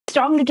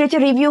Strong literature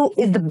review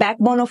is the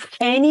backbone of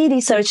any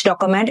research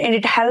document, and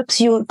it helps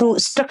you to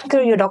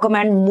structure your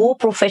document more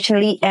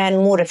professionally and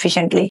more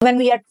efficiently. When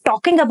we are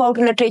talking about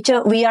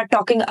literature, we are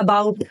talking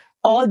about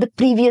all the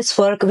previous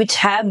work which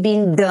have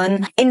been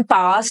done in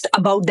past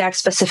about that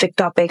specific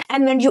topic.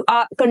 And when you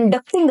are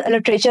conducting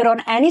literature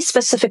on any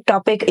specific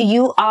topic,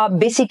 you are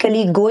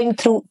basically going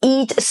through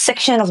each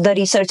section of the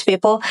research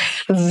paper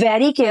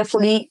very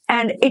carefully,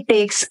 and it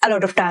takes a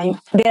lot of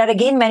time. There are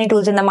again many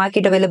tools in the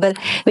market available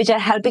which are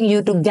helping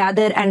you to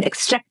gather and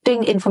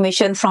extracting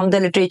information from the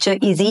literature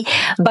easy,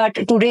 but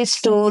today's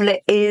tool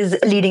is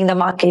leading the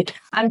market.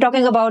 I'm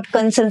talking about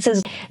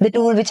Consensus, the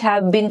tool which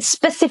have been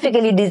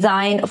specifically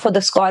designed for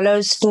the scholars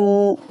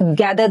to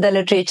gather the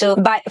literature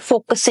by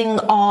focusing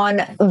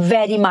on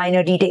very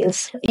minor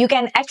details. You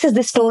can access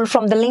this tool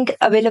from the link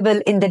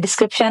available in the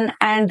description,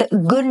 and the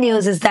good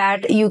news is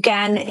that you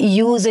can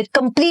use it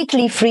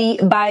completely free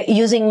by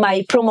using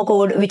my promo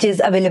code which is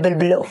available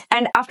below.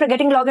 And after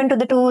getting logged into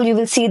the tool, you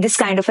will see this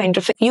kind of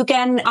interface. You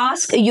can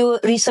ask your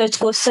research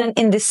question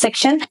in this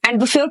section, and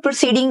before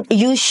proceeding,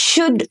 you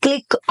should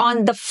click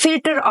on the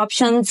filter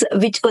options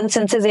which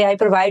Consensus AI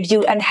provides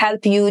you and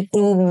help you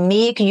to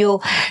make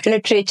your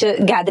literature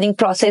gathering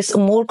process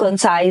more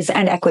concise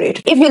and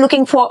accurate. If you're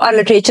looking for a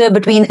literature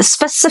between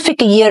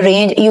specific year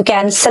range, you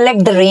can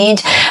select the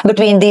range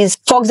between these.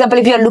 For example,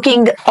 if you're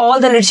looking all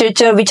the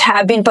literature which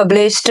have been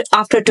published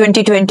after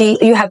 2020,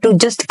 you have to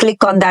just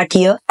click on that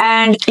year,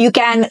 and you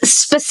can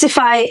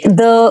specify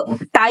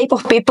the type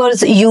of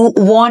papers you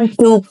want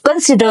to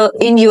consider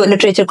in your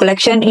literature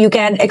collection. You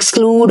can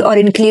exclude or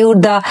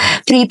include the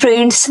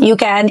preprints. You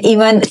can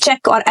even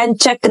check or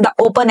uncheck the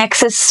open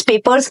access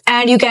papers,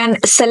 and you can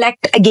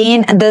select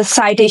again the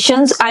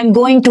citations. I'm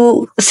going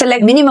to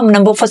select minimum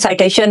number for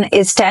citation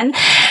is 10.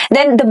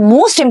 Then the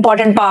most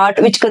important part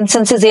which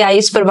Consensus AI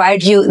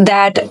provides you,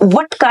 that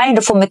what kind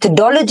of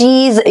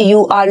methodologies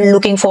you are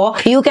looking for.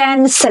 You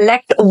can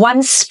select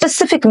one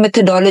specific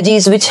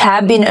methodologies which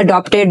have been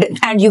adopted,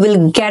 and you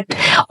will get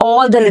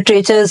all the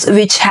literatures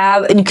which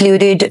have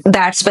included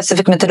that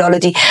specific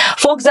methodology.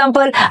 For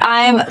example,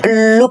 I'm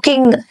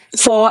looking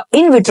for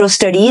in vitro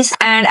studies,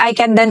 and I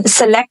can then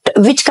select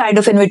which kind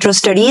of in vitro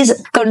studies,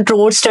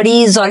 controlled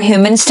studies or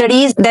human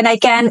studies. Then I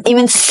can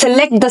even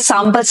select the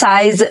sample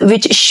size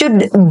which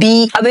should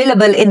be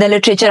available in the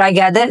literature I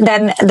gather.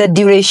 Then the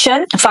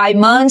duration, 5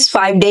 months,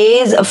 5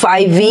 days,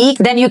 5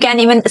 weeks. Then you can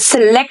even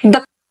select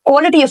the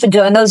quality of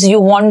journals you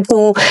want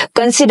to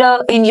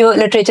consider in your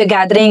literature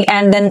gathering,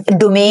 and then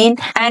domain.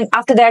 And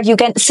after that, you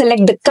can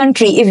select the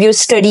country if your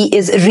study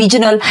is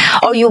regional,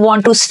 or you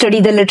want to study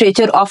the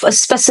literature of a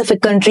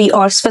specific country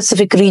or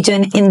specific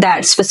region in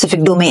that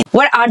specific domain.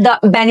 What are the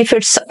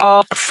benefits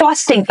of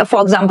fasting,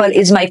 for example,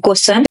 is my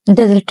question.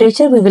 The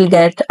literature we will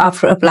get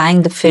after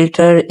applying the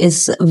filter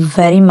is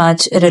very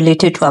much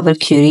related to our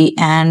query,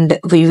 and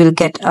we will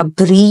get a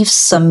brief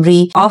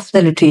summary of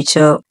the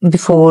literature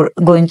before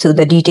going through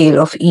the detail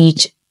of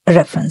each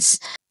reference.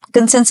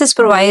 Consensus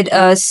provide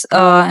us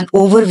an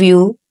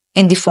overview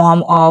in the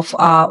form of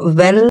a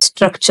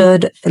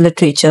well-structured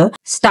literature,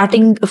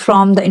 starting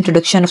from the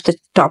introduction of the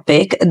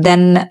topic,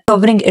 then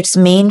covering its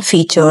main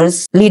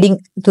features, leading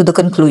to the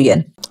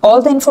conclusion. All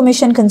the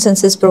information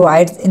Consensus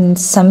provides in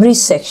summary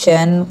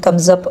section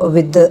comes up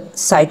with the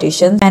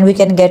citations, and we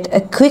can get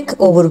a quick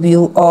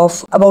overview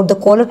of about the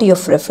quality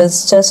of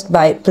reference just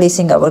by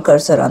placing our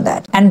cursor on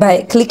that. And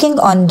by clicking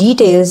on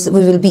details, we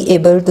will be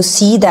able to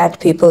see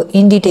that paper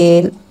in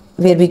detail,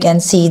 where we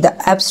can see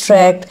the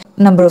abstract,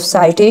 number of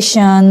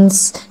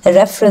citations,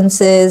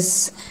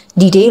 references,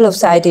 detail of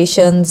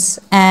citations,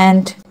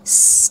 and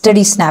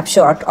study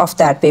snapshot of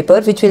that paper,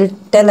 which will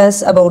tell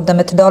us about the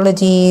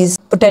methodologies,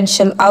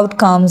 potential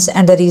outcomes,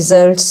 and the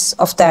results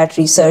of that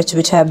research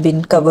which have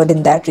been covered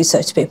in that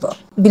research paper.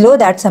 Below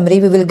that summary,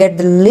 we will get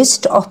the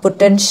list of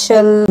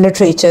potential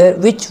literature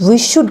which we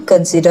should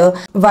consider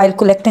while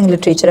collecting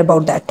literature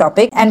about that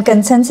topic. And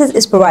Consensus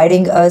is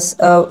providing us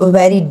a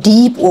very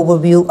deep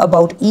overview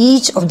about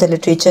each of the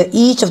literature,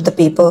 each of the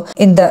paper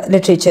in the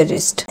literature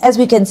list. As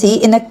we can see,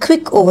 in a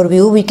quick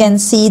overview, we can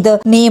see the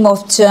name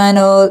of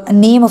journal,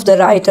 name of the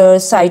writer,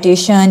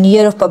 citation,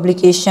 year of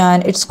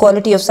publication, its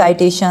quality of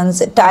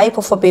citations, type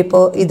of a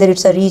paper, either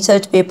it's a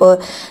research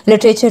paper,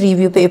 literature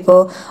review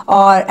paper,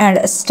 or and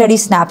a study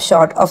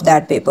snapshot of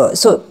that paper.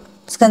 So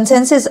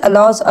Consensus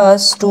allows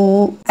us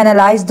to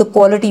analyze the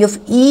quality of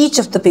each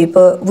of the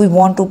paper we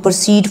want to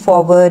proceed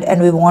forward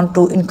and we want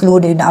to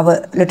include in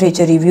our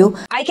literature review.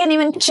 I can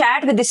even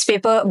chat with this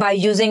paper by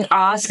using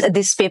Ask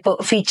This Paper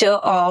feature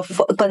of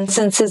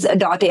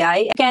Consensus.ai.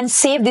 You can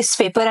save this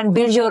paper and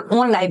build your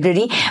own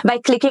library. By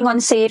clicking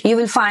on Save, you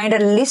will find a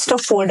list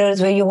of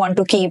folders where you want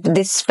to keep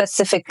this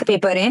specific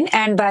paper in.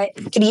 And by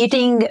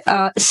creating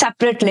a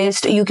separate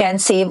list, you can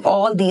save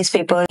all these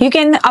papers. You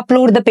can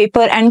upload the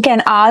paper and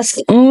can ask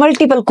multiple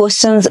multiple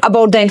questions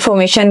about the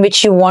information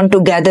which you want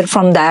to gather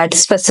from that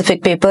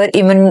specific paper.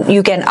 Even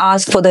you can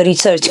ask for the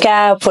research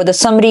cap, for the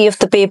summary of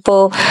the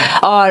paper,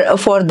 or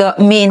for the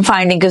main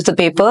findings of the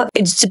paper.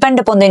 It's depend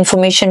upon the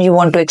information you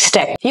want to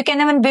extract. You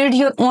can even build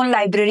your own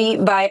library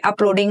by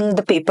uploading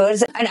the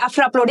papers, and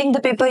after uploading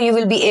the paper you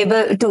will be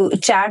able to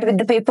chat with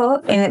the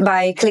paper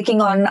by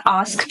clicking on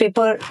ask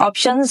paper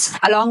options.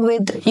 Along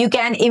with, you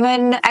can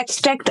even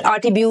extract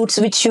attributes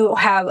which you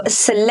have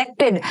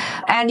selected,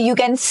 and you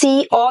can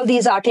see all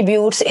these attributes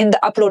in the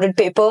uploaded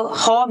paper,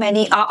 how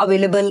many are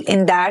available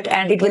in that,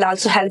 and it will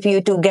also help you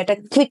to get a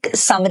quick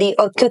summary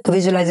or quick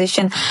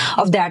visualization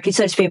of that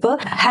research paper,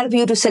 help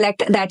you to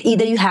select that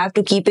either you have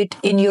to keep it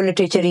in your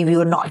literature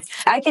review or not.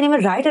 I can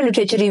even write a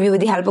literature review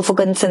with the help of a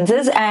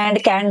consensus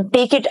and can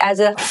take it as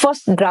a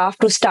first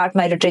draft to start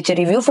my literature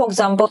review. For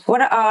example,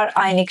 what are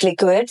ionic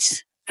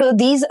liquids? So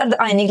these are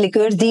the ionic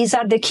liquids, these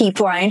are the key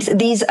points,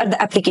 these are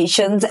the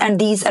applications, and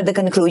these are the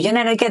conclusion.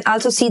 And I can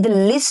also see the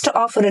list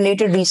of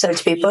related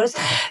research papers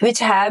which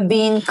have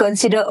been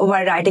considered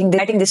while writing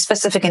this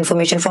specific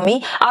information for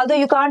me. Although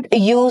you can't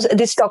use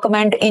this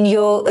document in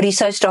your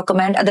research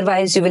document,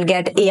 otherwise you will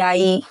get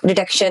AI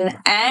detection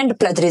and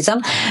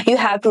plagiarism. You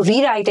have to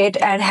rewrite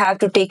it and have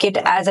to take it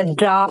as a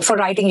draft for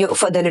writing your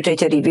further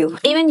literature review.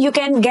 Even you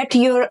can get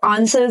your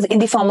answers in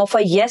the form of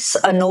a yes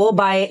or no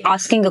by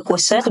asking a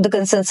question. So the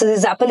consensus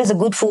is apple is a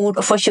good food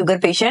for sugar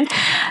patient.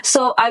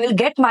 So I will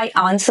get my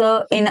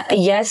answer in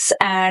yes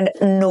and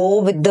no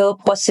with the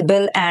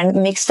possible and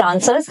mixed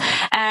answers.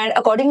 And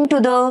according to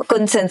the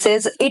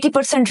consensus,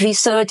 80%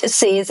 research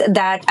says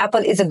that apple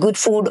is a good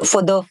food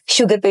for the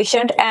sugar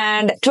patient,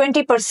 and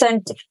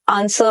 20%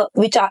 answer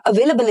which are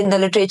available in the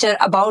literature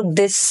about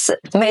this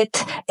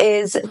myth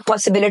is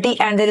possibility,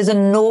 and there is a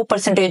no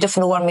percentage of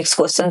no or mixed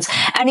questions.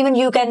 And even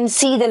you can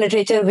see the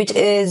literature which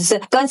is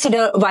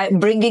considered by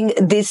bringing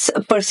this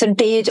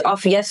percentage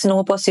of yes,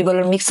 no, possible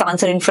or mixed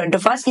answer in front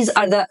of us. These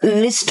are the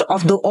list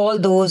of all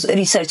those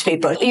research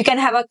papers. You can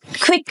have a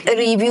quick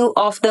review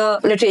of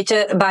the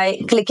literature by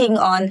clicking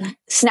on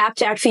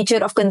Snapchat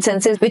feature of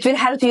consensus, which will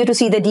help you to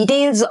see the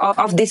details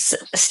of these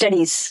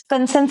studies.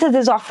 Consensus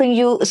is offering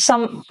you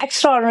some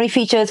extraordinary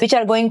features which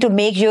are going to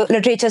make your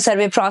literature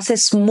survey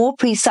process more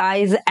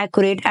precise,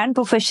 accurate, and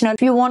professional.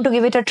 If you want to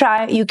give it a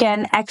try, you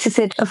can access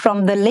it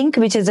from the link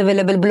which is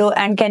available below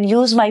and can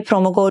use my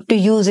promo code to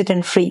use it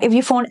in free. If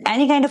you found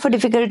any kind of a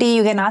difficulty,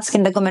 you can ask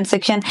in the comment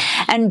section,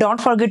 and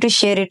don't forget to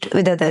share it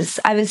with others.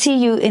 I will see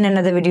you in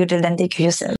another video. Till then, take care of yourself.